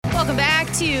Welcome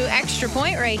back to Extra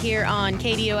Point right here on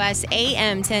KDOS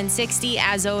AM 1060.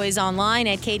 As always, online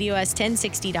at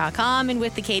KDOS1060.com and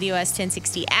with the KDOS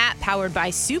 1060 app powered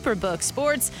by Superbook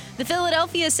Sports. The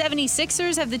Philadelphia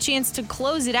 76ers have the chance to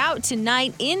close it out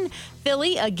tonight in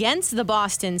Philly against the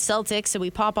Boston Celtics. So we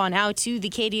pop on out to the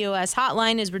KDOS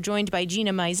hotline as we're joined by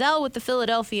Gina Mizell with the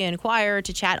Philadelphia Inquirer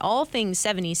to chat all things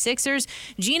 76ers.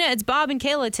 Gina, it's Bob and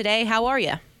Kayla today. How are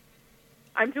you?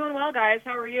 I'm doing well, guys.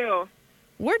 How are you?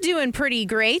 We're doing pretty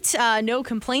great. No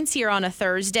complaints here on a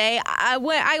Thursday. I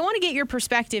want to get your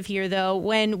perspective here, though.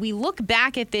 When we look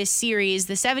back at this series,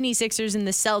 the 76ers and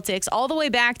the Celtics, all the way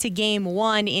back to Game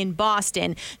 1 in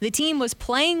Boston, the team was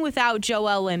playing without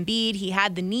Joel Embiid. He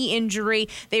had the knee injury.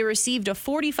 They received a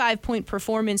 45-point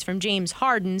performance from James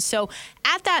Harden. So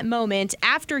at that moment,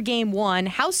 after Game 1,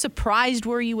 how surprised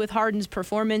were you with Harden's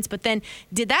performance? But then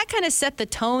did that kind of set the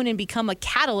tone and become a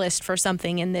catalyst for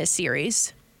something in this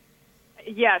series?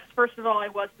 Yes, first of all, I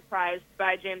was surprised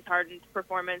by James Harden's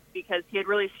performance because he had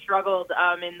really struggled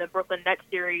in the Brooklyn Nets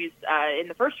series in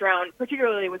the first round,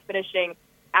 particularly with finishing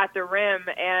at the rim,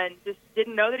 and just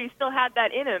didn't know that he still had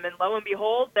that in him. And lo and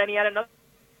behold, then he had another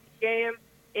game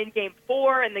in Game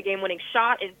 4 and the game-winning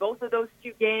shot in both of those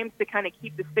two games to kind of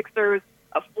keep the Sixers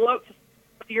afloat to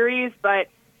the series. But,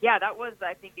 yeah, that was,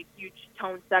 I think, a huge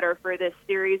tone setter for this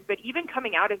series. But even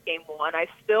coming out of Game 1,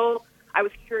 I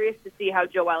was curious to see how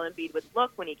Joel Embiid would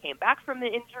look when he came back from the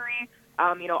injury.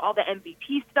 All the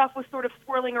MVP stuff was sort of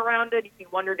swirling around it. You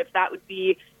wondered if that would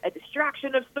be a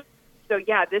distraction of some. So,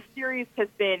 yeah, this series has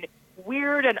been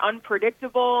weird and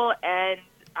unpredictable, and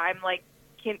I'm like,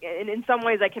 in some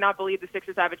ways I cannot believe the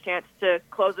Sixers have a chance to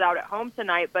close it out at home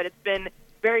tonight, but it's been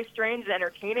very strange and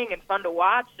entertaining and fun to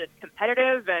watch and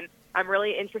competitive, and I'm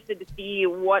really interested to see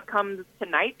what comes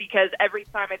tonight because every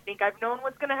time I think I've known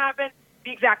what's going to happen,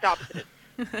 the exact opposite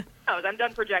is. I'm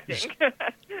done projecting.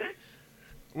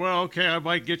 Well, okay, I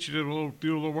might get you to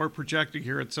do a little more projecting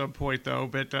here at some point, though.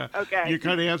 But okay. You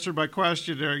kind of answered my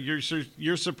question there.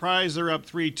 You're surprised they're up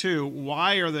 3-2.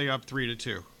 Why are they up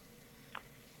 3-2?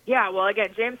 Yeah, well, again,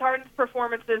 James Harden's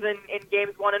performances in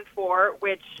Games 1 and 4,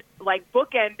 which,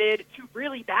 bookended two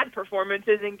really bad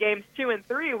performances in Games 2 and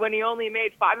 3 when he only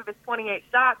made 5 of his 28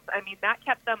 shots. I mean, that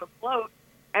kept them afloat.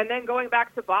 And then going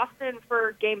back to Boston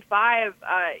for Game 5,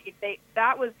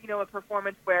 that was, a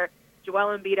performance where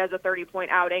Joel Embiid has a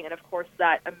 30-point outing, and, of course,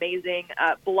 that amazing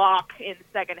block in the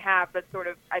second half that sort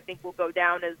of, I think, will go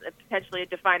down as potentially a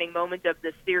defining moment of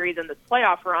this series and this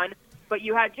playoff run. But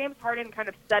you had James Harden kind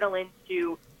of settle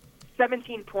into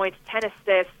 17 points, 10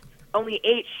 assists, only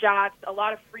 8 shots, a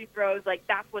lot of free throws.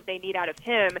 That's what they need out of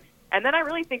him. And then I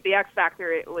really think the X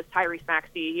factor was Tyrese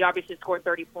Maxey. He obviously scored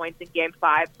 30 points in Game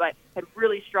 5, but had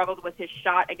really struggled with his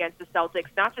shot against the Celtics,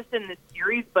 not just in this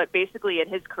series, but basically in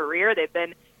his career. They've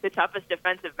been the toughest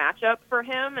defensive matchup for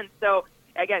him. And so,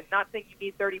 again, not saying you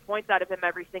need 30 points out of him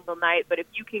every single night, but if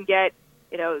you can get,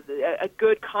 a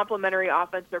good complementary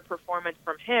offensive performance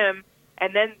from him,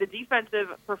 and then the defensive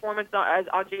performance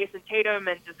on Jason Tatum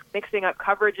and just mixing up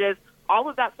coverages, all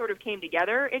of that sort of came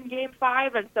together in Game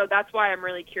 5, and so that's why I'm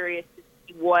really curious to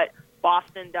see what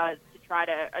Boston does to try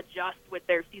to adjust with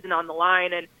their season on the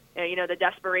line and, the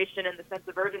desperation and the sense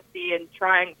of urgency and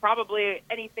trying probably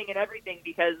anything and everything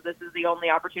because this is the only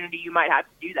opportunity you might have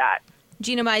to do that.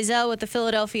 Gina Mizell with the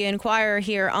Philadelphia Inquirer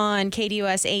here on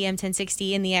KDOS AM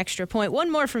 1060 in the Extra Point.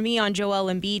 One more for me on Joel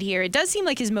Embiid here. It does seem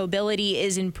like his mobility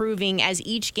is improving as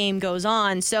each game goes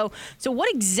on. So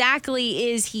what exactly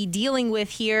is he dealing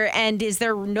with here, and is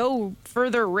there no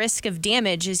further risk of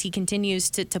damage as he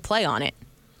continues to play on it?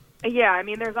 Yeah, I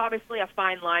mean, there's obviously a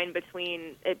fine line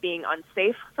between it being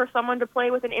unsafe for someone to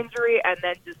play with an injury and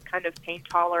then just kind of pain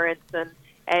tolerance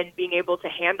and being able to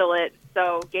handle it.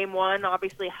 So Game 1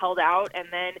 obviously held out, and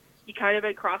then he kind of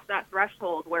had crossed that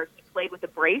threshold where he played with a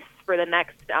brace for the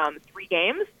next 3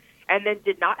 games and then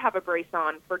did not have a brace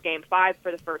on for Game 5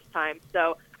 for the first time.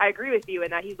 So I agree with you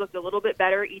in that he's looked a little bit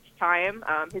better each time.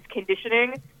 His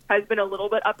conditioning has been a little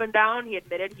bit up and down. He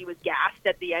admitted he was gassed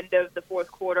at the end of the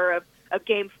fourth quarter of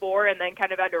Game 4 and then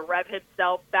kind of had to rev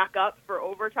himself back up for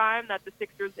overtime that the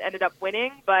Sixers ended up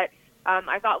winning. But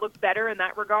I thought looked better in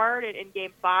that regard in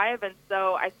Game 5. And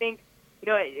so I think,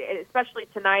 especially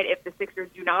tonight, if the Sixers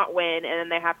do not win and then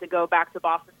they have to go back to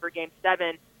Boston for Game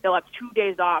 7, they'll have 2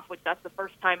 days off, which that's the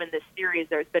first time in this series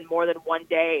there's been more than 1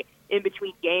 day in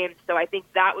between games. So I think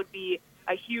that would be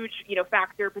a huge,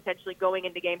 factor potentially going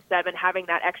into Game 7, having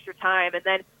that extra time. And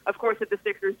then, of course, if the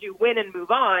Sixers do win and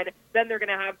move on, then they're going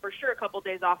to have for sure a couple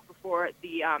days off before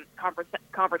the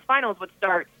conference finals would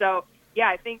start. So, yeah,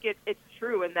 I think it's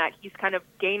true in that he's kind of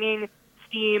gaining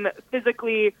steam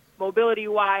physically,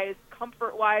 mobility-wise,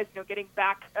 comfort-wise, getting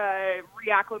back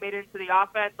reacclimated into the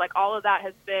offense, like all of that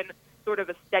has been sort of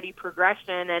a steady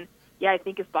progression. And, yeah, I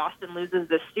think if Boston loses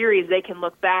this series, they can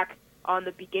look back on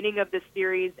the beginning of this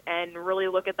series and really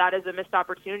look at that as a missed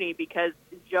opportunity because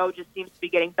Joe just seems to be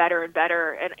getting better and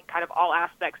better in kind of all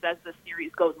aspects as the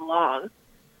series goes along.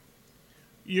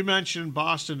 You mentioned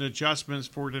Boston adjustments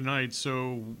for tonight,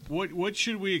 so what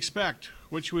should we expect?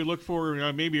 What should we look for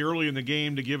maybe early in the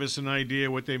game to give us an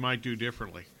idea what they might do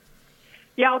differently?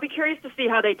 Yeah, I'll be curious to see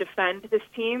how they defend this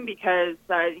team because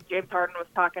James Harden was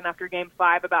talking after Game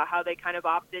 5 about how they kind of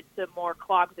opted to more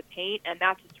clog the paint, and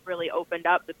that just really opened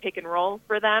up the pick and roll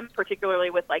for them, particularly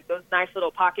with like those nice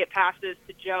little pocket passes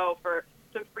to Joe for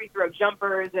some free throw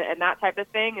jumpers and that type of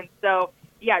thing. And so,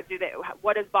 yeah,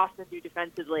 what does Boston do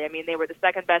defensively? I mean, they were the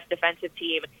second best defensive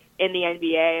team in the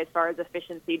NBA as far as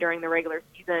efficiency during the regular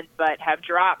season, but have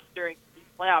dropped during this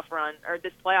playoff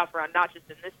run, not just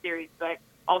in this series, but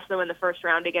also in the first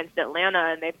round against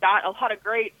Atlanta. And they've got a lot of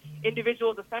great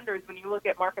individual defenders when you look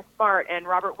at Marcus Smart and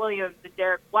Robert Williams and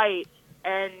Derek White.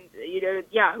 And,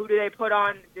 who do they put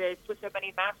on? Do they switch up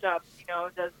any matchups?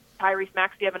 Does Tyrese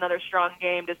Maxey have another strong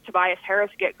game? Does Tobias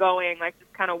Harris get going? Like,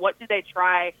 just kind of what do they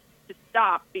try to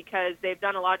stop? Because they've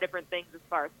done a lot of different things as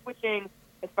far as switching,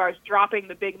 as far as dropping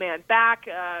the big man back.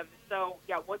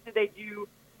 What do they do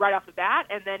right off the bat?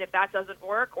 And then if that doesn't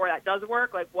work or that does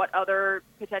work, like what other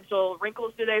potential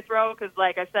wrinkles do they throw? Because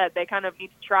like I said, they kind of need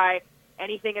to try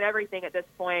anything and everything at this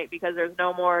point because there's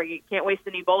no more, you can't waste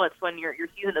any bullets when your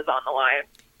season is on the line.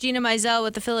 Gina Mizell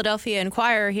with the Philadelphia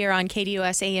Inquirer here on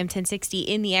KDUS AM 1060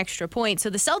 in the Extra Point.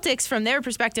 So the Celtics, from their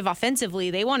perspective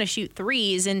offensively, they want to shoot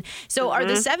threes. And so are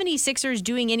the 76ers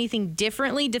doing anything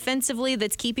differently defensively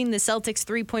that's keeping the Celtics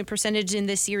three-point percentage in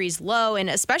this series low,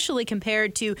 and especially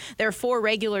compared to their 4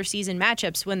 regular season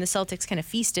matchups when the Celtics kind of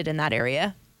feasted in that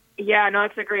area? Yeah, no,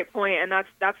 that's a great point, and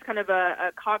that's kind of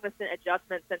a cognizant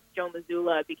adjustment since Joe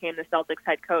Mazzulla became the Celtics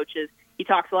head coach. Is he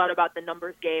talks a lot about the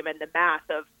numbers game and the math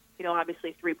of,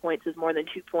 obviously 3 points is more than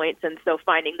 2 points, and so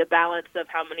finding the balance of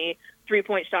how many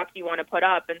 3-point shots you want to put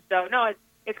up. And so, no,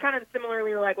 it's kind of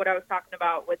similarly like what I was talking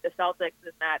about with the Celtics,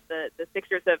 is that the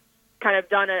Sixers have kind of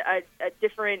done a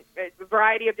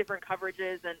variety of different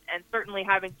coverages, and certainly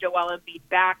having Joel Embiid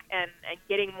back and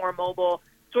getting more mobile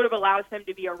sort of allows him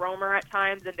to be a roamer at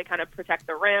times and to kind of protect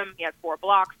the rim. He had 4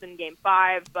 blocks in Game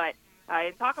 5, but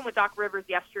in talking with Doc Rivers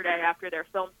yesterday after their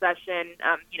film session,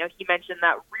 he mentioned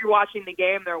that rewatching the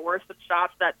game, there were some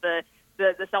shots that the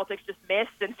Celtics just missed,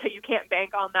 and so you can't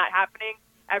bank on that happening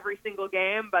every single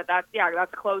game. But that's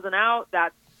closing out.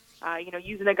 That's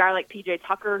using a guy like PJ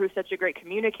Tucker, who's such a great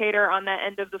communicator on that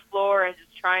end of the floor, and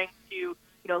just trying to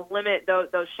limit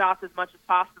those shots as much as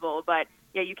possible. But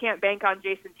yeah, you can't bank on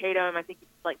Jason Tatum. I think he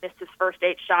missed his first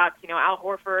 8 shots. Al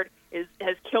Horford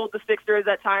has killed the Sixers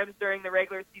at times during the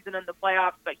regular season and the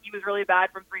playoffs, but he was really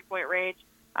bad from 3-point range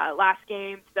last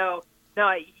game. So,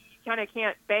 no, you kind of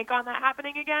can't bank on that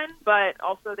happening again, but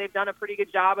also they've done a pretty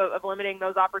good job of limiting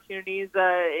those opportunities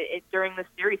during the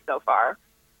series so far.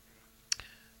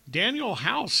 Daniel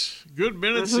House, good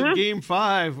minutes in Game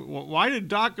 5. Why did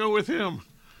Doc go with him?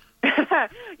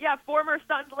 Yeah, former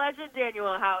Suns legend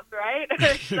Daniel House, right?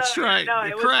 That's right. No,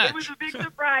 it was a big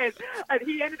surprise.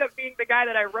 He ended up being the guy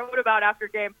that I wrote about after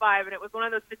Game 5, and it was one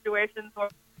of those situations where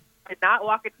I did not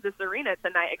walk into this arena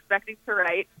tonight expecting to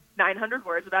write 900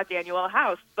 words about Daniel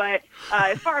House. But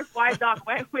as far as why Doc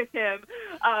went with him,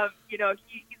 he's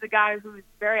a guy who's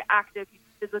very active. He's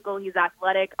physical. He's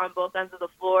athletic on both ends of the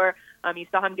floor. You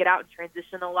saw him get out and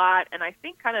transition a lot. And I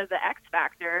think kind of the X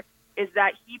factor is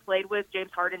that he played with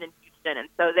James Harden in Houston. And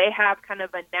so they have kind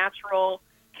of a natural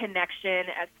connection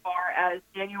as far as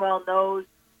Daniel knows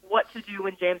what to do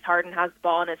when James Harden has the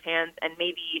ball in his hands. And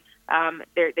maybe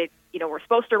we're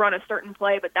supposed to run a certain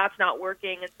play, but that's not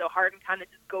working. And so Harden kind of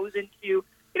just goes into,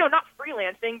 not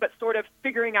freelancing, but sort of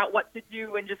figuring out what to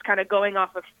do and just kind of going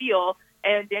off of feel.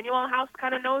 And Daniel House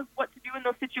kind of knows what to do in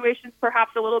those situations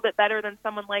perhaps a little bit better than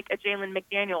someone like a Jalen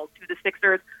McDaniels, who the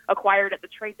Sixers acquired at the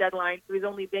trade deadline, who's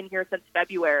only been here since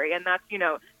February. And that's,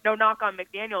 no knock on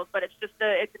McDaniels, but it's just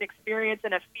it's an experience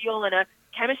and a feel and a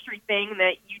chemistry thing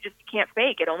that you just can't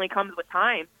fake. It only comes with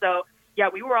time. So, yeah,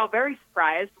 we were all very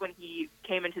surprised when he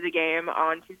came into the game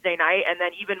on Tuesday night, and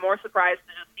then even more surprised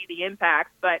to just see the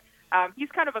impact. But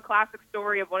he's kind of a classic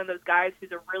story of one of those guys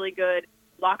who's a really good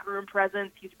locker room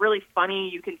presence. He's really funny.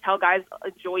 You can tell guys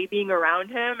enjoy being around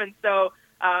him. And so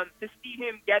to see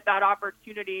him get that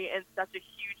opportunity in such a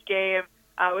huge game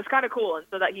was kind of cool. And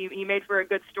so that he made for a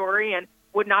good story, and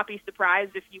would not be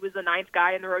surprised if he was the 9th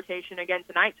guy in the rotation again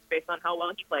tonight, just based on how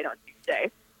well he played on Tuesday.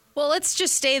 Well, let's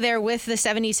just stay there with the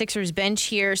 76ers bench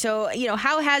here. So,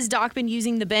 how has Doc been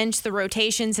using the bench, the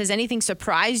rotations? Has anything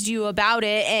surprised you about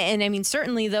it? And I mean,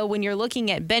 certainly, though, when you're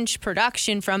looking at bench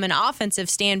production from an offensive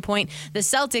standpoint, the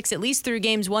Celtics, at least through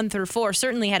games 1 through 4,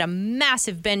 certainly had a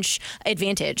massive bench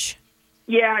advantage.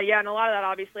 Yeah, and a lot of that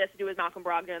obviously has to do with Malcolm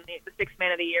Brogdon, the sixth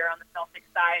man of the year on the Celtics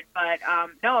side. But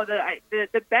no,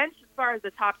 the bench as far as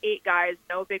the top 8 guys,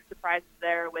 no big surprises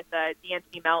there with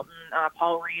D'Anthony Melton,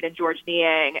 Paul Reed, and George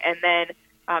Niang. And then,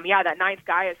 that ninth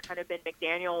guy has kind of been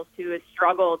McDaniels, who has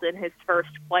struggled in his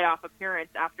first playoff appearance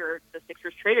after the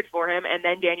Sixers traded for him, and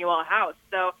then Daniel House.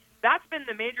 So that's been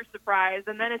the major surprise.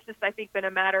 And then it's just, I think, been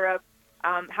a matter of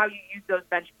how you use those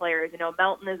bench players.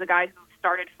 Melton is a guy who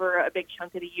started for a big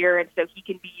chunk of the year, and so he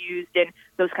can be used in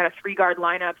those kind of 3-guard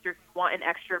lineups, or if you want an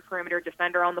extra perimeter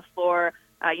defender on the floor.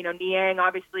 Niang,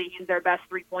 obviously, he's their best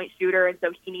three-point shooter, and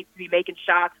so he needs to be making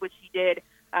shots, which he did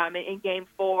in Game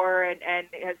 4, and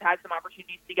has had some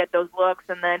opportunities to get those looks.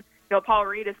 And then, Paul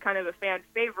Reed is kind of a fan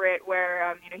favorite,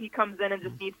 where he comes in and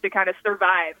just needs to kind of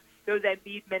survive those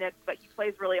Embiid minutes, but he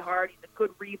plays really hard. He's a good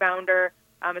rebounder.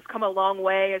 Has come a long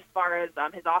way as far as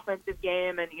his offensive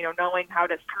game, and knowing how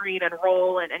to screen and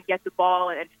roll and get the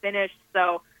ball and finish.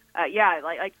 So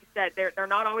like you said, they're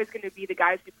not always going to be the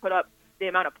guys who put up the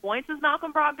amount of points as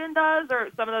Malcolm Brogdon does, or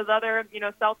some of those other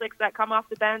Celtics that come off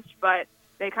the bench, but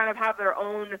they kind of have their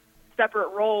own separate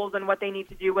roles and what they need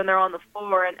to do when they're on the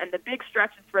floor. And the big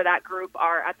stretches for that group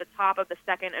are at the top of the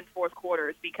second and fourth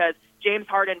quarters, because James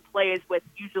Harden plays with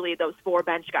usually those 4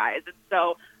 bench guys. And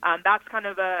so that's kind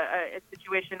of a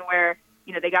situation where,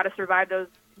 they got to survive those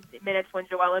minutes when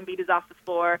Joel Embiid is off the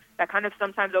floor. That kind of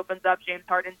sometimes opens up James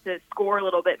Harden to score a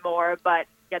little bit more. But,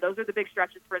 yeah, those are the big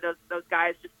stretches for those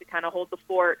guys, just to kind of hold the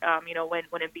fort,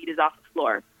 when Embiid is off the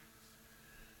floor.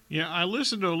 Yeah, I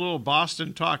listened to a little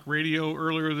Boston talk radio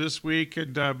earlier this week,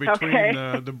 and between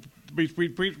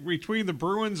the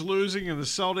Bruins losing and the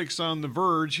Celtics on the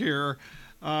verge here,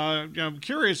 I'm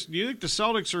curious. Do you think the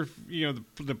Celtics are,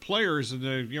 the players and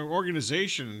the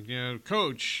organization,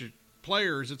 coach,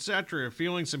 players, etc.,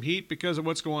 feeling some heat because of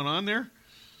what's going on there?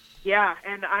 Yeah,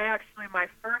 and my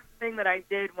first thing that I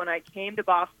did when I came to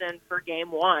Boston for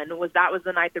Game 1 was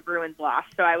the night the Bruins lost.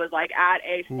 So I was at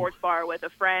a sports bar with a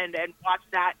friend and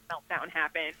watched that meltdown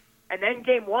happen. And then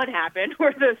Game 1 happened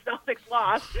where the Celtics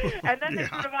lost. And then they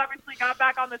sort of obviously got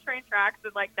back on the train tracks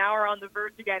and now are on the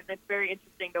verge again. And it's very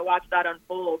interesting to watch that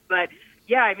unfold. But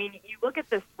yeah, I mean, you look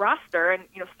at this roster and,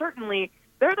 certainly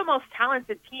they're the most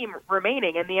talented team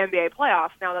remaining in the NBA playoffs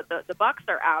now that the Bucks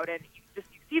are out, and you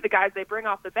see the guys they bring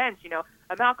off the bench,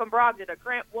 a Malcolm Brogdon, a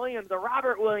Grant Williams, a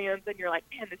Robert Williams, and you're like,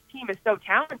 man, this team is so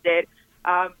talented.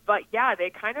 But yeah, they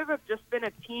kind of have just been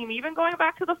a team, even going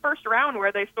back to the first round,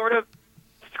 where they sort of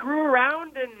screw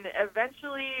around and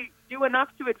eventually do enough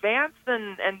to advance,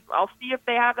 and I'll see if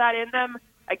they have that in them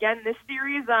again this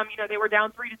series. They were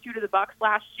down 3-2 to the Bucks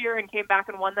last year and came back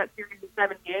and won that series in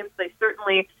 7 games. They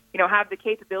certainly, have the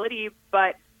capability,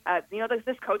 but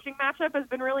this coaching matchup has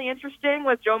been really interesting,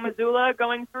 with Joe Mazzulla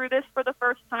going through this for the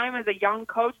first time as a young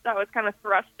coach that was kind of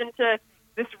thrust into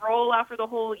this role after the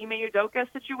whole Ime Udoka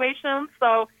situation.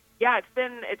 So yeah, it's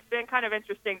been kind of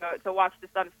interesting to watch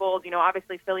this unfold.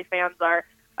 Obviously Philly fans are,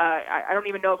 I don't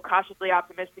even know if cautiously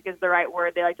optimistic is the right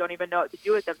word. They don't even know what to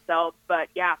do with themselves. But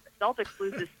yeah, if the Celtics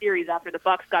lose this series after the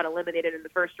Bucks got eliminated in the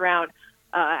first round,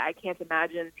 I can't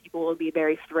imagine people will be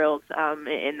very thrilled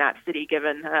in that city,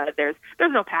 given there's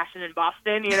no passion in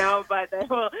Boston, but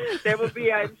they will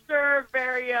be, I'm sure,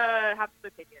 very have some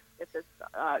opinions if this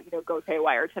goes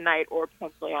haywire tonight or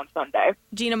potentially on Sunday.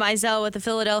 Gina Mizell with the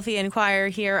Philadelphia Inquirer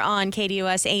here on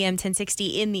KDUS AM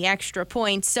 1060 in the Extra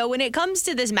Point. So when it comes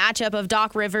to this matchup of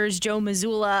Doc Rivers, Joe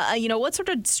Mazzulla, what sort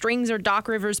of strings are Doc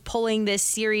Rivers pulling this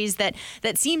series that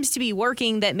seems to be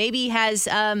working, that maybe has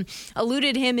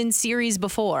eluded him in series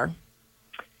before?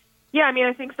 Yeah, I mean,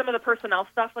 I think some of the personnel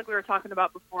stuff, like we were talking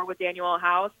about before with Daniel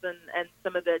House, and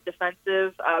some of the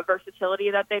defensive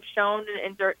versatility that they've shown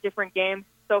in different games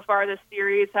so far this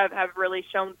series have really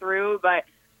shown through. But,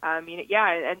 and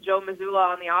Joe Mazzulla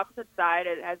on the opposite side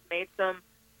has made some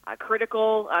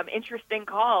critical, interesting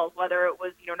calls, whether it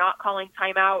was, not calling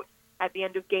timeout at the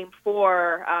end of Game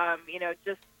 4,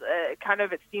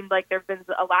 it seemed like there's been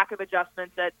a lack of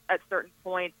adjustments at certain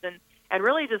points, and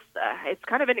really just it's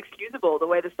kind of inexcusable the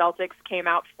way the Celtics came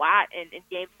out flat in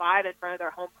Game 5 in front of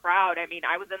their home crowd. I mean,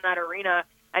 I was in that arena,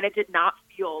 and it did not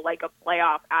feel like a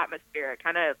playoff atmosphere. It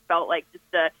kind of felt like just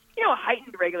a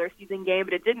heightened regular season game,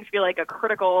 but it didn't feel like a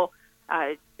critical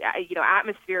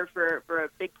atmosphere for a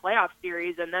big playoff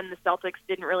series. And then the Celtics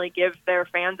didn't really give their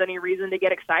fans any reason to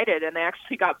get excited, and they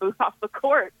actually got booed off the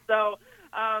court. So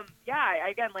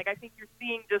Again, I think you're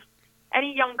seeing just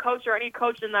any young coach or any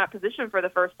coach in that position for the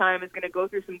first time is going to go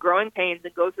through some growing pains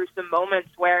and go through some moments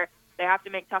where they have to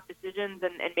make tough decisions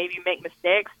and maybe make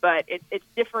mistakes. But it's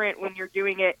different when you're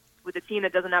doing it with a team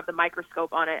that doesn't have the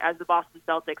microscope on it, as the Boston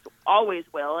Celtics always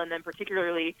will, and then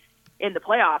particularly in the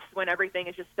playoffs when everything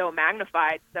is just so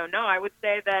magnified. So, no, I would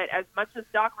say that as much as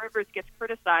Doc Rivers gets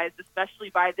criticized,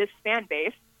 especially by this fan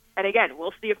base, and again,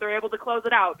 we'll see if they're able to close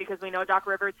it out because we know Doc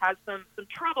Rivers has some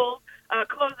trouble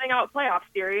closing out playoff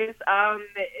series.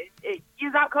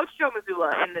 He's outcoached Joe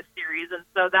Mazzulla in this series, and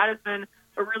so that has been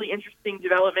a really interesting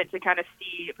development to kind of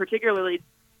see, particularly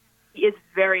he is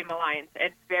very maligned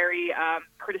and very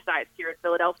criticized here in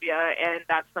Philadelphia, and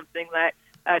that's something that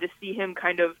to see him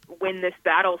kind of win this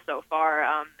battle so far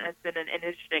has been an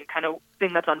interesting kind of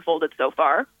thing that's unfolded so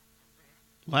far.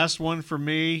 Last one for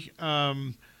me.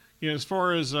 As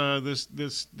far as as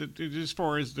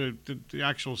far as the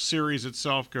actual series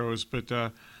itself goes, but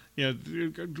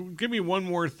give me one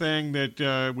more thing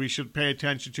that we should pay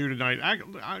attention to tonight. I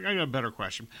got a better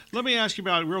question. Let me ask you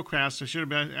about real fast. I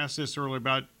should have asked this earlier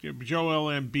about Joel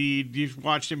Embiid. You've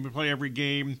watched him play every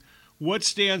game. What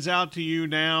stands out to you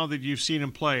now that you've seen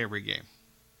him play every game?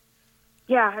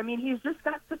 Yeah, I mean, he's just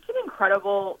got such an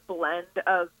incredible blend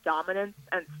of dominance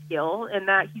and skill in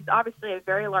that he's obviously a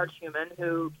very large human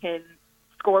who can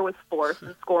score with force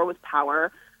and score with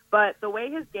power. But the way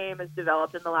his game has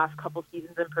developed in the last couple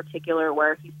seasons in particular,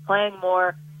 where he's playing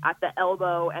more at the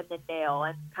elbow and the nail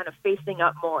and kind of facing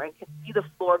up more and can see the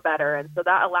floor better. And so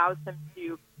that allows him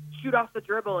to shoot off the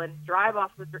dribble and drive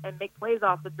off and make plays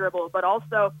off the dribble. But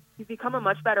also he's become a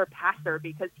much better passer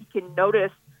because he can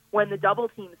notice when the double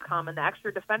teams come and the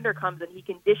extra defender comes, and he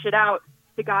can dish it out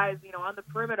to guys, on the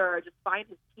perimeter or just find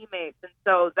his teammates. And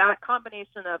so that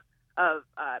combination of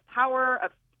power,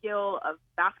 of skill, of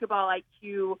basketball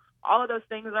IQ, all of those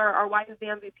things are why he's the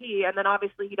MVP. And then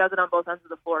obviously he does it on both ends of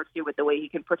the floor too with the way he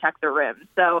can protect the rim.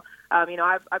 So,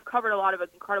 I've covered a lot of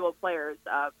incredible players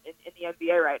in the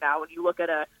NBA right now. When you look at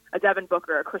a Devin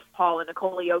Booker, a Chris Paul, and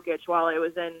Nikola Jokic while I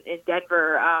was in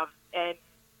Denver, and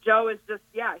Joe is just,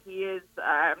 he is.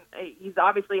 He's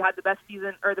obviously had the best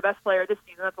season or the best player this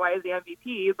season. That's why he's the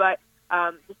MVP. But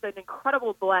just an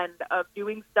incredible blend of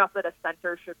doing stuff that a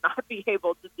center should not be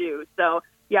able to do. So,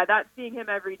 that seeing him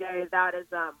every day, that is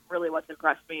really what's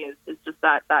impressed me is just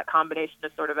that combination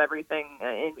of sort of everything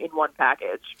in one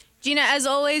package. Gina, as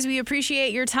always, we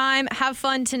appreciate your time. Have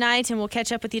fun tonight, and we'll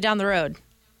catch up with you down the road.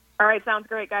 All right, sounds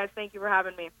great, guys. Thank you for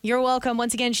having me. You're welcome.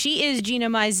 Once again, she is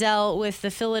Gina Mizell with the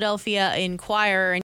Philadelphia Inquirer.